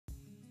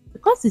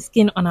Because the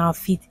skin on our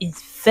feet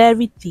is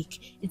very thick,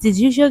 it is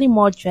usually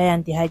more dry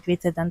and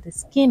dehydrated than the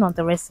skin on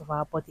the rest of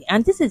our body,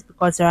 and this is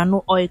because there are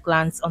no oil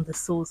glands on the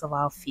soles of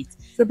our feet.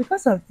 So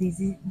because of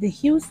this, the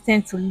heels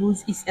tend to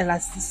lose its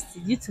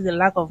elasticity due to the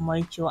lack of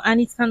moisture, and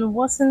it can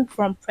worsen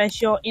from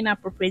pressure,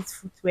 inappropriate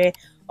footwear,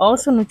 or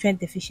also nutrient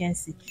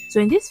deficiency.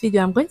 So in this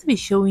video, I'm going to be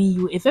showing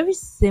you a very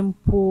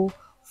simple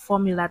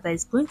formula that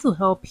is going to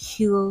help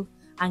heal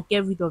and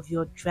get rid of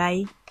your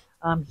dry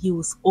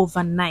heels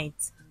overnight.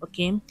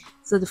 Okay,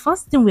 so the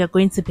first thing we are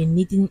going to be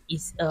needing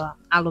is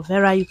aloe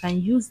vera. You can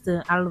use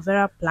the aloe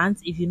vera plant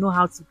if you know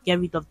how to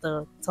get rid of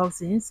the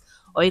toxins,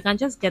 or you can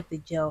just get the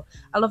gel.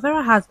 Aloe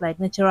vera has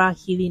like natural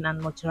healing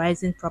and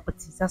moisturizing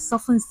properties that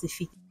softens the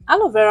feet.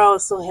 Aloe vera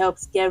also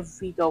helps get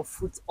rid of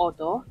foot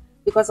odor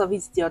because of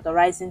its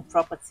deodorizing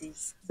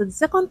properties. So the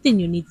second thing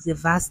you need is a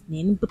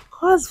Vaseline.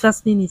 Because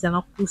Vaseline is an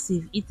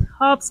occlusive, it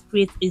helps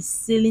create a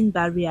sealing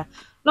barrier,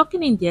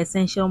 locking in the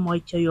essential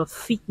moisture your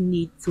feet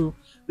need to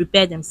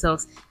repair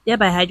themselves,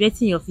 thereby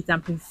hydrating your feet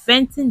and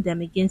preventing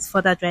them against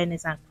further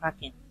dryness and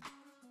cracking.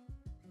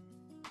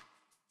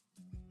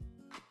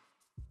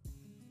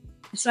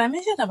 So I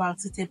measured about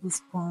 2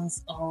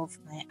 tablespoons of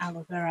my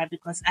aloe vera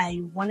because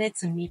I wanted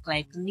to make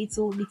like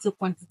little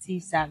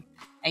quantities that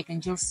I can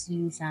just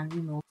use,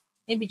 and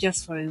maybe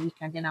just for a week,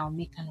 and then I'll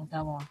make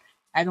another one.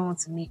 I don't want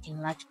to make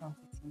in large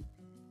quantity.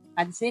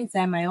 At the same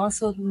time, I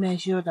also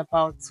measured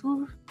about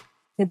 2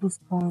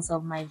 tablespoons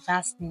of my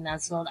Vaseline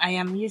as well. I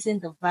am using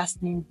the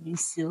Vaseline Blue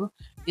Seal.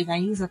 You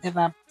can use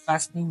whatever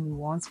Vaseline you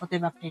want,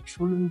 whatever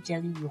petroleum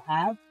jelly you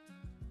have.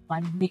 But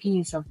I'm making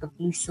use of the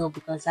Blue Seal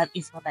because that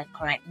is what I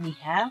currently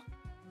have.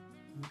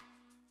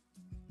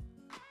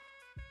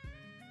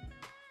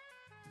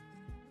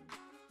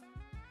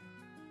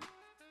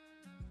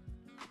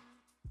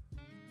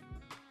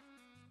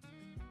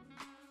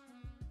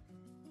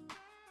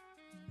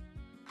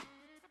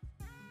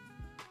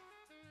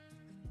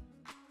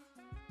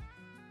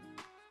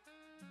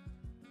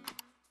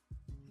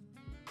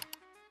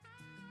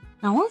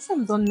 Now, once I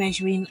was done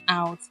measuring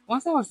out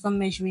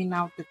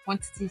the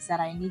quantities that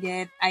I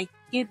needed, I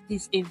gave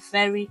this a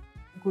very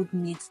good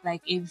mix,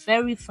 like a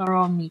very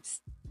thorough mix.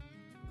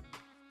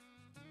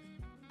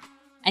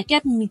 I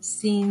kept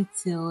mixing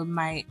till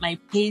my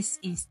paste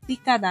is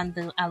thicker than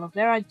the aloe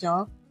vera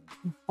gel,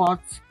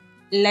 but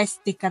less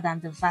thicker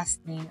than the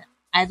Vaseline.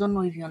 I don't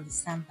know if you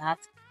understand that.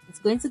 It's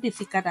going to be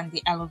thicker than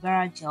the aloe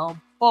vera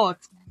gel, but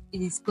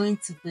it is going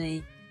to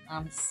be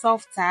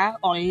softer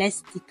or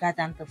less thicker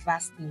than the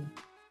Vaseline.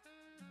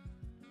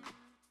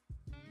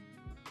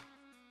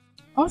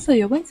 Also,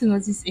 you're going to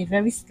notice a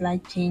very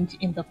slight change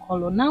in the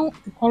color. Now,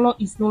 the color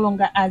is no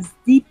longer as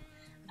deep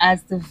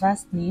as the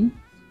Vaseline.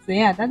 So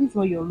yeah, that is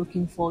what you're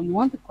looking for. You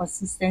want the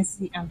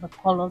consistency and the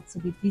color to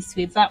be this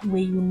way. That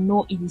way you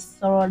know it is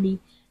thoroughly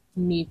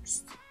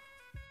mixed.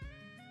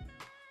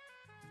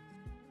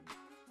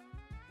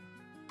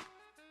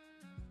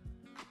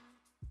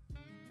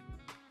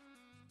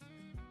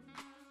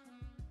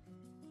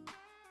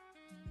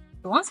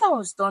 So once I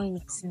was done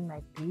mixing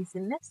my paste, the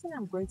next thing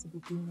I'm going to be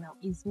doing now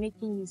is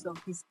making use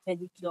of this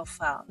pedicure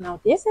file.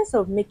 Now, the essence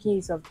of making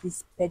use of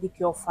this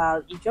pedicure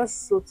file is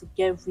just so to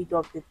get rid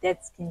of the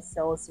dead skin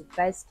cells, the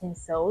dry skin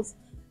cells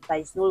that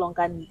is no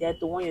longer needed,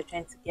 the one you're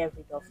trying to get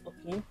rid of.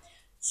 Okay,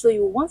 so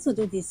you want to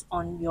do this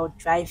on your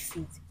dry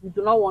feet. You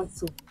do not want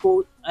to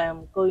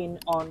go in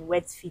on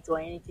wet feet or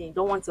anything. You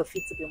don't want your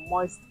feet to be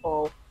moist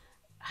or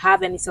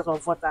have any sort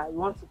of water. You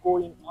want to go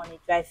in on a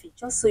dry feet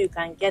just so you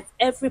can get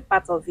every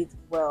part of it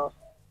well,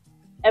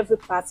 every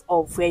part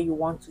of where you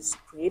want to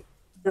scrape,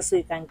 just so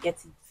you can get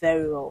it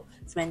very well.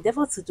 So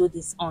endeavor to do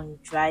this on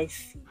dry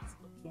feet.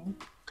 Okay,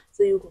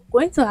 so you're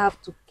going to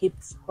have to keep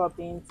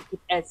scrubbing, to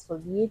keep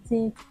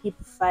exfoliating, to keep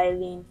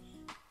filing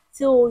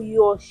till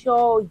you're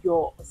sure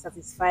you're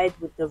satisfied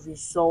with the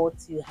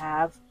results you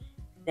have.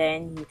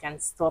 Then you can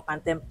stop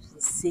and then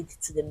proceed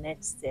to the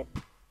next step.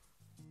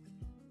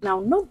 Now,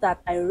 note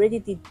that I already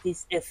did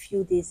this a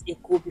few days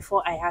ago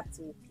before I had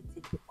to repeat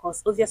it,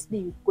 because obviously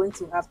you're going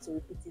to have to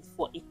repeat it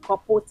for a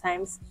couple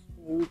times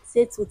in a week,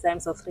 say 2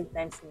 times or 3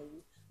 times in a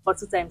week, but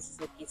 2 times is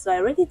okay. So I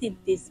already did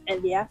this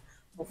earlier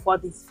before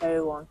this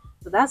very one.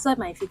 So that's why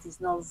my feet is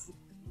not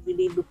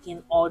really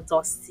looking all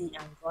dusty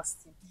and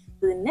rusty.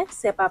 So the next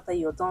step after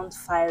you're done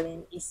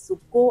filing is to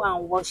go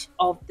and wash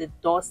off the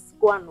dust,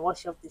 go and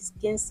wash off the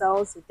skin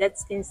cells, the dead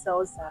skin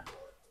cells that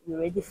you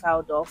already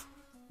filed off.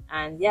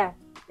 And yeah,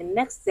 the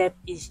next step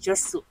is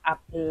just to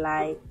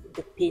apply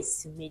the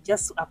paste you made,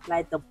 just to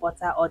apply the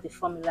butter or the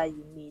formula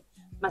you made.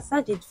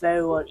 Massage it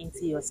very well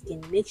into your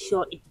skin. Make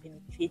sure it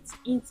penetrates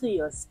into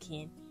your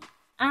skin.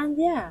 And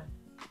yeah.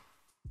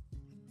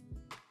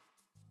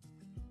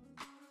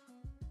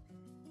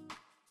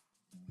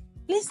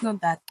 Please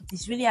note that it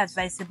is really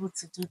advisable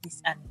to do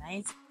this at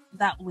night.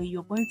 That way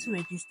you're going to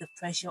reduce the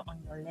pressure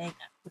on your leg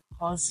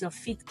because your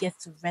feet get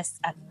to rest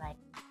at night.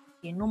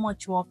 Okay, no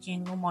much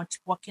walking, no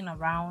much walking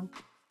around.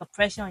 The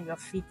pressure on your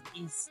feet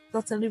is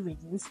totally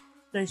reduced.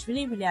 So it's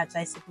really, really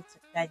advisable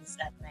to try this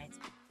at night.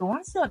 So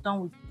once you're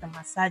done with the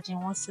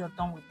massaging, once you're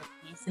done with the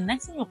face, the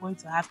next thing you're going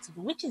to have to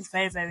do, which is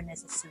very, very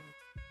necessary,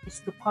 is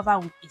to cover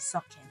with a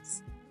socket.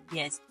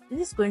 Yes,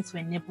 this is going to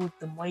enable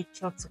the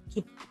moisture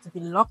to be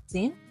locked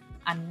in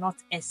and not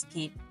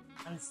escape.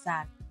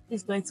 Understand?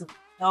 This is going to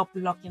help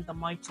lock in the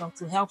moisture,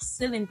 to help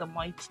seal in the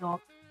moisture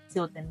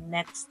till the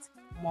next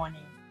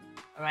morning.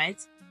 All right.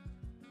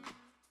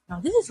 Now,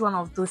 this is one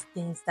of those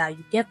things that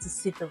you get to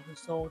see the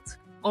result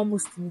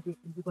almost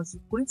immediately because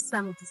you're going to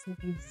start noticing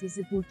a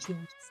visible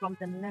change from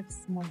the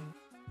next morning.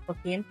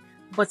 Okay.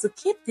 But to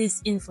keep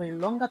this in for a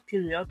longer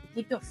period, to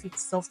keep your feet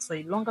soft for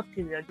a longer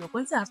period, you're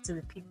going to have to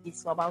repeat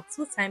this for about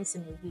 2 times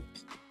in a week.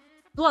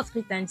 2 or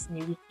 3 times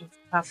in a week is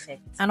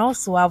perfect. And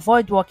also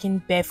avoid walking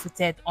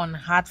barefooted on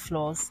hard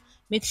floors.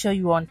 Make sure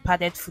you're on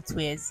padded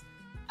footwears.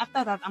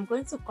 After that, I'm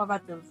going to transfer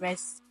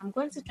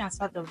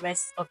the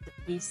rest of the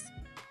paste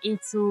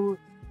into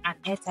an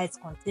airtight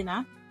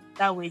container.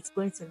 That way it's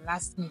going to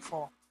last me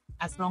for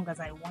as long as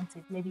I want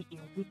it, maybe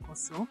a week or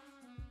so.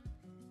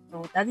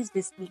 So that is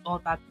basically all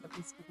that for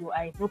this video.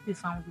 I hope you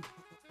found this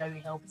video very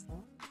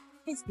helpful.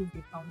 Please give it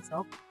a thumbs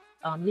up.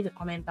 Leave a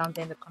comment down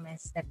there in the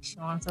comment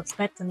section.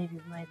 Subscribe to me if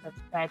you've not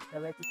subscribed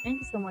already.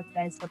 Thank you so much,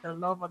 guys, for the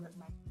love on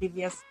my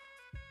previous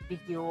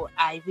video.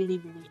 I really,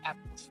 really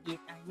appreciate.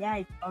 And yeah,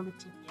 it's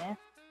Oluchi here.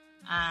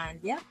 And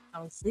yeah,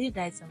 I will see you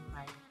guys in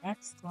my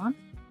next one.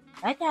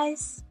 Bye,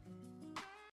 guys.